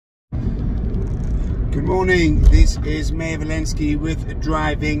Good morning, this is Mayor Valensky with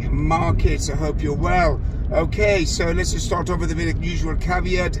Driving Markets. I hope you're well. Okay, so let's just start off with the usual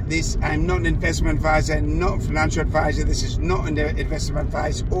caveat. I'm not an investment advisor, not a financial advisor. This is not an investment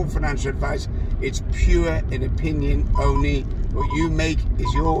advice or financial advice. It's pure an opinion only. What you make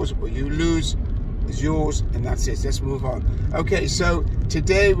is yours, what you lose is yours, and that's it. Let's move on. Okay, so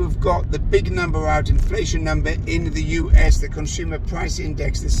today we've got the big number out, inflation number in the US, the Consumer Price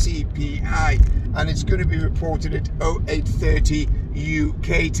Index, the CPI, and it's going to be reported at 08:30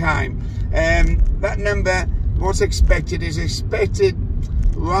 UK time. That number, what's expected is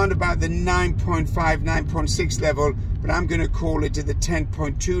around about the 9.5, 9.6 level, but I'm going to call it to the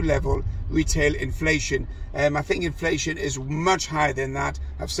 10.2 level retail inflation. I think inflation is much higher than that.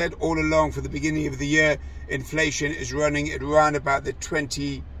 I've said all along for the beginning of the year, inflation is running at around about the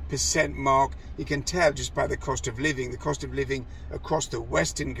 20% mark. You can tell just by the cost of living. The cost of living across the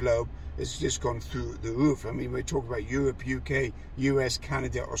Western globe has just gone through the roof. I mean, we're talking about Europe, UK, US,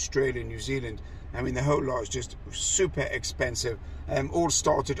 Canada, Australia, New Zealand. I mean, the whole lot is just super expensive. All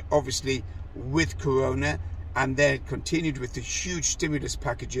started obviously with Corona, and then continued with the huge stimulus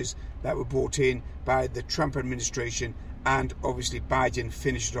packages that were brought in by the Trump administration, and obviously Biden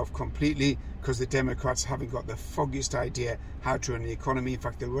finished it off completely because the Democrats haven't got the foggiest idea how to run the economy. In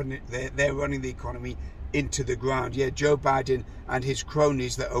fact, they're running the economy into the ground. Yeah, Joe Biden and his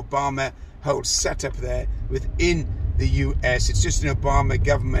cronies that Obama holds set up there within the US. It's just an Obama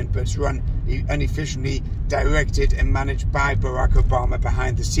government, but it's run unofficially, directed and managed by Barack Obama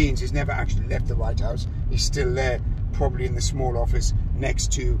behind the scenes. He's never actually left the White House. He's still there, probably in the small office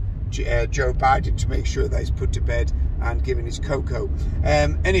next to Joe Biden, to make sure that he's put to bed and given his cocoa.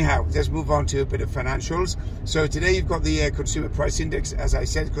 Anyhow, let's move on to a bit of financials. So today you've got the Consumer Price Index, as I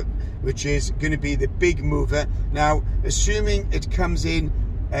said, which is going to be the big mover. Now, assuming it comes in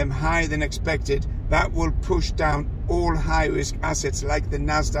higher than expected, that will push down all high-risk assets like the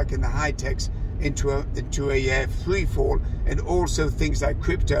Nasdaq and the high techs into a free fall, and also things like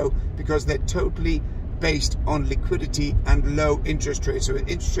crypto, because they're totally based on liquidity and low interest rates. So when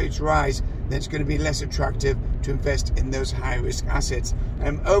interest rates rise, then it's going to be less attractive to invest in those high-risk assets.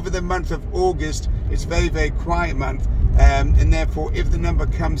 Over the month of August, it's very, very quiet month, and therefore if the number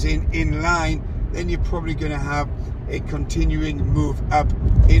comes in line, then you're probably going to have a continuing move up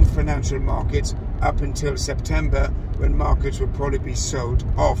in financial markets up until September, when markets will probably be sold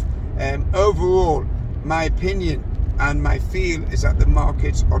off. Overall, my opinion and my feel is that the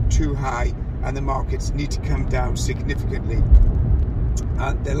markets are too high and the markets need to come down significantly.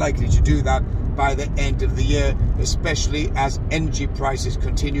 And they're likely to do that by the end of the year, especially as energy prices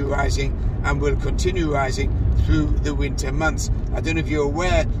continue rising and will continue rising through the winter months. I don't know if you're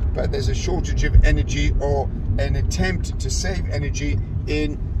aware, but there's a shortage of energy, or an attempt to save energy,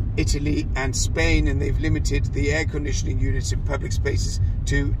 in Italy and Spain, and they've limited the air conditioning units in public spaces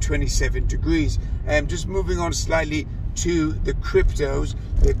to 27 degrees. Just moving on slightly to the cryptos.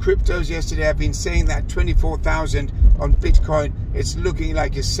 The cryptos yesterday, I've been saying that 24,000 on Bitcoin, it's looking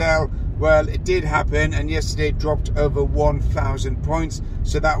like a sell. Well, it did happen, and yesterday it dropped over 1,000 points.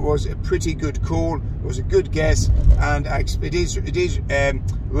 So that was a pretty good call. It was a good guess, and it is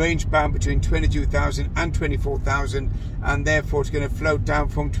range bound between 22,000 and 24,000, and therefore it's going to float down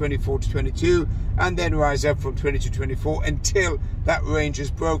from 24 to 22, and then rise up from 20 to 24 until that range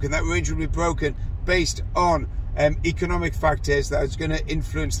is broken. That range will be broken based on economic factors that is going to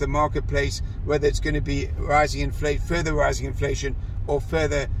influence the marketplace, whether it's going to be further rising inflation, or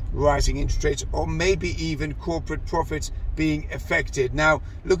further rising interest rates, or maybe even corporate profits being affected. Now,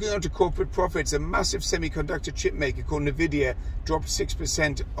 looking onto corporate profits, a massive semiconductor chip maker called Nvidia dropped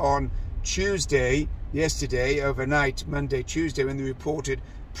 6% on yesterday, overnight, Monday, Tuesday, when they reported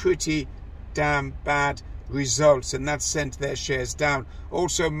pretty damn bad results, and that sent their shares down.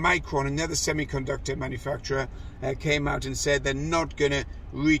 Also, Micron, another semiconductor manufacturer, came out and said they're not going to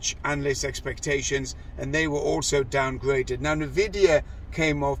reach analyst expectations, and they were also downgraded. Now, Nvidia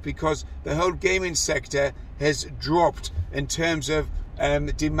came off because the whole gaming sector has dropped in terms of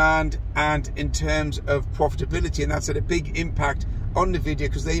demand and in terms of profitability, and that's had a big impact on Nvidia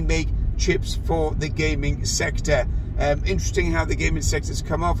because they make chips for the gaming sector. Interesting how the gaming sector's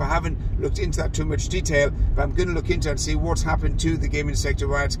come off. I haven't looked into that too much detail, but I'm going to look into it and see what's happened to the gaming sector,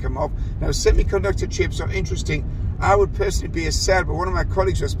 why it's come off. Now, semiconductor chips are interesting. I would personally be a sell, but one of my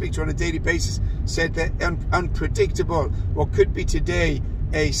colleagues who I speak to on a daily basis said they're unpredictable. What could be today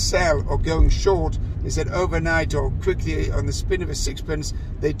a sell or going short is that overnight or quickly on the spin of a sixpence,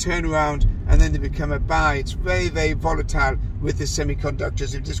 they turn around and then they become a buy. It's very, very volatile with the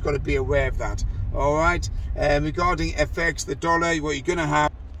semiconductors. You've just got to be aware of that. All right. Regarding FX, the dollar, what you're going to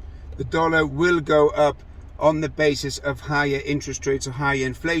have, the dollar will go up on the basis of higher interest rates or higher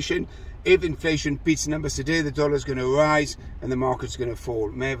inflation. If inflation beats numbers today, the dollar is going to rise and the market's going to fall.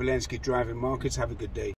 Mayor Walensky, Driving Markets. Have a good day.